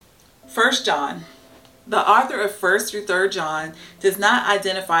1 John. The author of 1st through 3rd John does not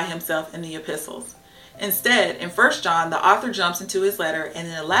identify himself in the epistles. Instead, in 1 John, the author jumps into his letter, and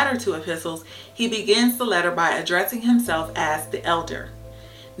in the latter two epistles, he begins the letter by addressing himself as the elder.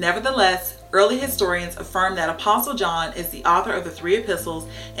 Nevertheless, early historians affirm that Apostle John is the author of the three epistles,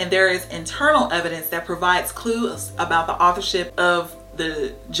 and there is internal evidence that provides clues about the authorship of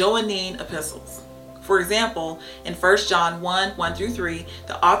the Johannine epistles. For example, in 1 John 1 through 3,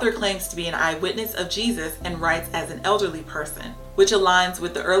 the author claims to be an eyewitness of Jesus and writes as an elderly person, which aligns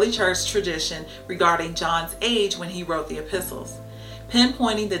with the early church tradition regarding John's age when he wrote the epistles.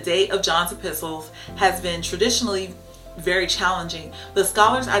 Pinpointing the date of John's epistles has been traditionally very challenging, but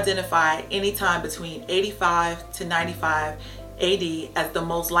scholars identify any time between 85 to 95 AD as the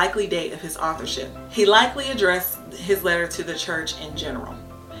most likely date of his authorship. He likely addressed his letter to the church in general.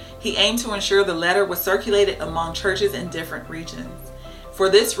 He aimed to ensure the letter was circulated among churches in different regions. For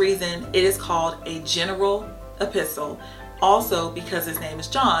this reason, it is called a general epistle. Also, because his name is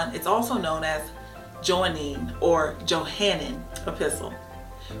John, it's also known as Johannine or Johannine epistle.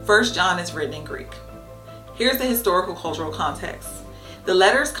 1 John is written in Greek. Here's the historical cultural context. The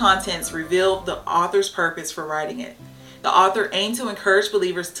letter's contents reveal the author's purpose for writing it. The author aimed to encourage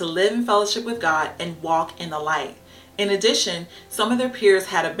believers to live in fellowship with God and walk in the light. In addition, some of their peers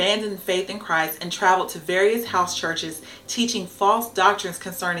had abandoned faith in Christ and traveled to various house churches teaching false doctrines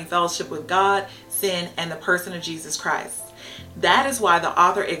concerning fellowship with God, sin, and the person of Jesus Christ. That is why the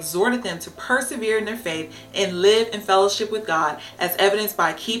author exhorted them to persevere in their faith and live in fellowship with God, as evidenced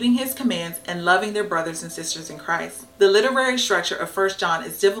by keeping his commands and loving their brothers and sisters in Christ. The literary structure of 1 John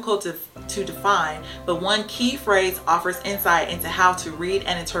is difficult to define, but one key phrase offers insight into how to read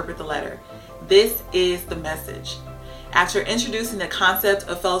and interpret the letter. This is the message. After introducing the concept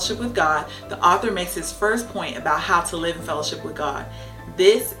of fellowship with God, the author makes his first point about how to live in fellowship with God.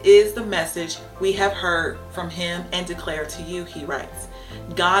 This is the message we have heard from him and declare to you, he writes.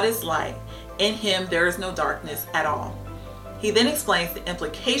 God is light. In him there is no darkness at all. He then explains the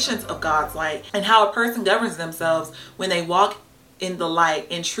implications of God's light and how a person governs themselves when they walk in the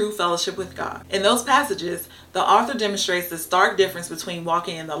light in true fellowship with God. In those passages, the author demonstrates the stark difference between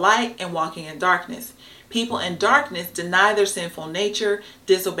walking in the light and walking in darkness. People in darkness deny their sinful nature,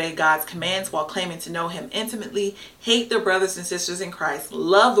 disobey God's commands while claiming to know him intimately, hate their brothers and sisters in Christ,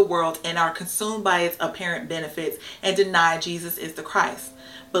 love the world and are consumed by its apparent benefits, and deny Jesus is the Christ.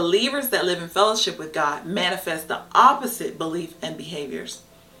 Believers that live in fellowship with God manifest the opposite belief and behaviors.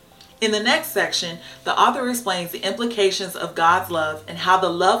 In the next section, the author explains the implications of God's love and how the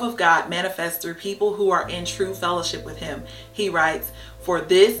love of God manifests through people who are in true fellowship with him. He writes, "For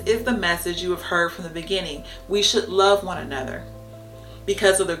this is the message you have heard from the beginning. We should love one another."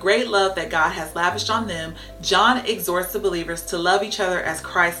 Because of the great love that God has lavished on them, John exhorts the believers to love each other as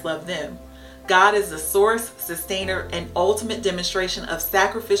Christ loved them. God is the source, sustainer, and ultimate demonstration of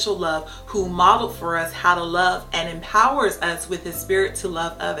sacrificial love, who modeled for us how to love and empowers us with his spirit to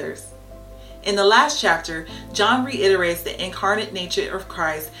love others. In the last chapter, John reiterates the incarnate nature of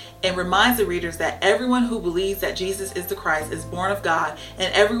Christ and reminds the readers that everyone who believes that Jesus is the Christ is born of God,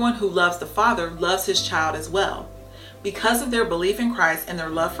 and everyone who loves the Father loves his child as well. Because of their belief in Christ and their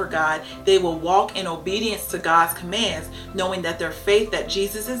love for God, they will walk in obedience to God's commands, knowing that their faith that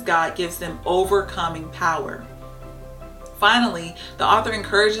Jesus is God gives them overcoming power. Finally, the author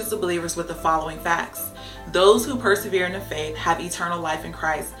encourages the believers with the following facts. Those who persevere in the faith have eternal life in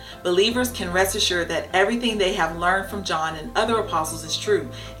Christ. Believers can rest assured that everything they have learned from John and other apostles is true.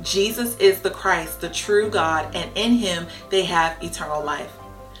 Jesus is the Christ, the true God, and in him they have eternal life.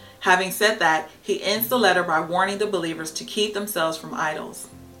 Having said that, he ends the letter by warning the believers to keep themselves from idols.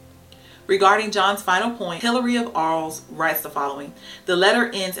 Regarding John's final point, Hilary of Arles writes the following. The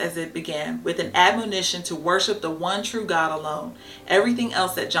letter ends as it began, with an admonition to worship the one true God alone. Everything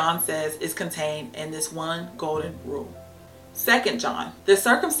else that John says is contained in this one golden rule. 2 John. The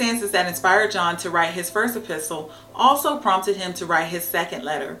circumstances that inspired John to write his first epistle also prompted him to write his second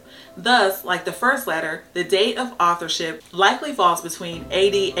letter. Thus, like the first letter, the date of authorship likely falls between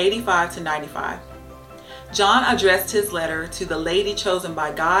AD 85 to 95. John addressed his letter to the lady chosen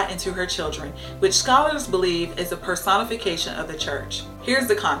by God and to her children, which scholars believe is a personification of the church. Here's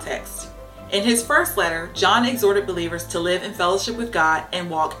the context. In his first letter, John exhorted believers to live in fellowship with God and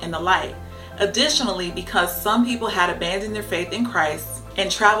walk in the light. Additionally, because some people had abandoned their faith in Christ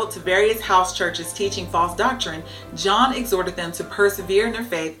and traveled to various house churches teaching false doctrine, John exhorted them to persevere in their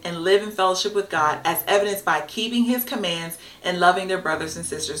faith and live in fellowship with God, as evidenced by keeping his commands and loving their brothers and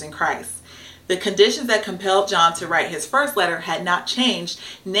sisters in Christ. The conditions that compelled John to write his first letter had not changed,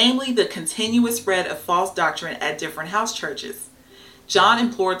 namely the continuous spread of false doctrine at different house churches. John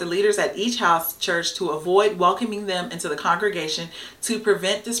implored the leaders at each house church to avoid welcoming them into the congregation to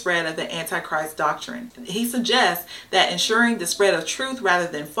prevent the spread of the Antichrist doctrine. He suggests that ensuring the spread of truth rather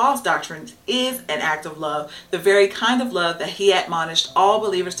than false doctrines is an act of love, the very kind of love that he admonished all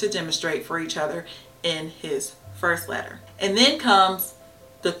believers to demonstrate for each other in his first letter. And then comes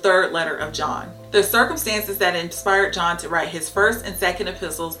the third letter of John. The circumstances that inspired John to write his first and second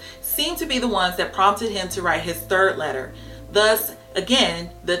epistles seem to be the ones that prompted him to write his third letter. Thus, again,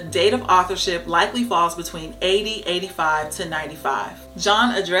 the date of authorship likely falls between AD 85 to 95.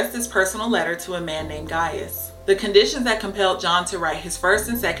 John addressed this personal letter to a man named Gaius. The conditions that compelled John to write his first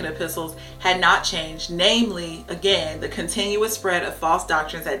and second epistles had not changed, namely, again, the continuous spread of false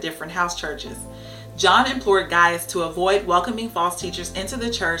doctrines at different house churches. John implored Gaius to avoid welcoming false teachers into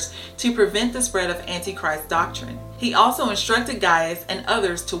the church to prevent the spread of Antichrist doctrine. He also instructed Gaius and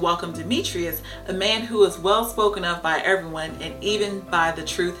others to welcome Demetrius, a man who was well spoken of by everyone and even by the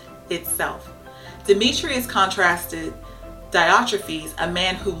truth itself. Demetrius contrasted Diotrephes, a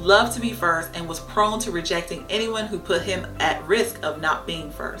man who loved to be first and was prone to rejecting anyone who put him at risk of not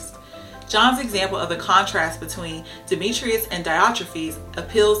being first. John's example of the contrast between Demetrius and Diotrephes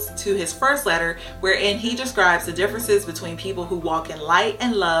appeals to his first letter, wherein he describes the differences between people who walk in light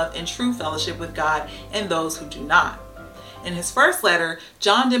and love and true fellowship with God and those who do not. In his first letter,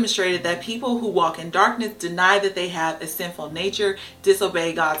 John demonstrated that people who walk in darkness deny that they have a sinful nature,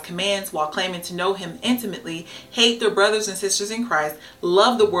 disobey God's commands while claiming to know him intimately, hate their brothers and sisters in Christ,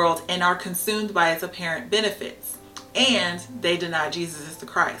 love the world, and are consumed by its apparent benefits. And they deny Jesus as the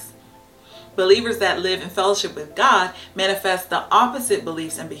Christ. Believers that live in fellowship with God manifest the opposite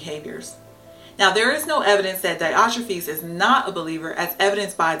beliefs and behaviors. Now, there is no evidence that Diotrephes is not a believer, as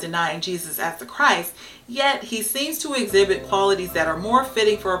evidenced by denying Jesus as the Christ, yet he seems to exhibit qualities that are more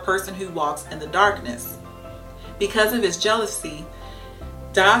fitting for a person who walks in the darkness. Because of his jealousy,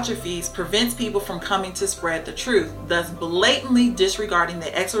 Diotrephes prevents people from coming to spread the truth, thus blatantly disregarding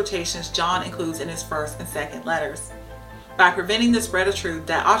the exhortations John includes in his first and second letters. By preventing the spread of truth,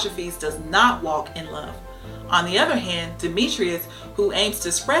 Diotrephes does not walk in love. On the other hand, Demetrius, who aims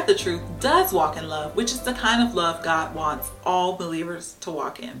to spread the truth, does walk in love, which is the kind of love God wants all believers to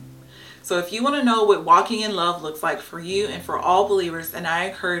walk in. So if you want to know what walking in love looks like for you and for all believers, then I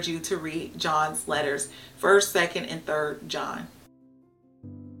encourage you to read John's letters, 1st, 2nd, and 3rd John.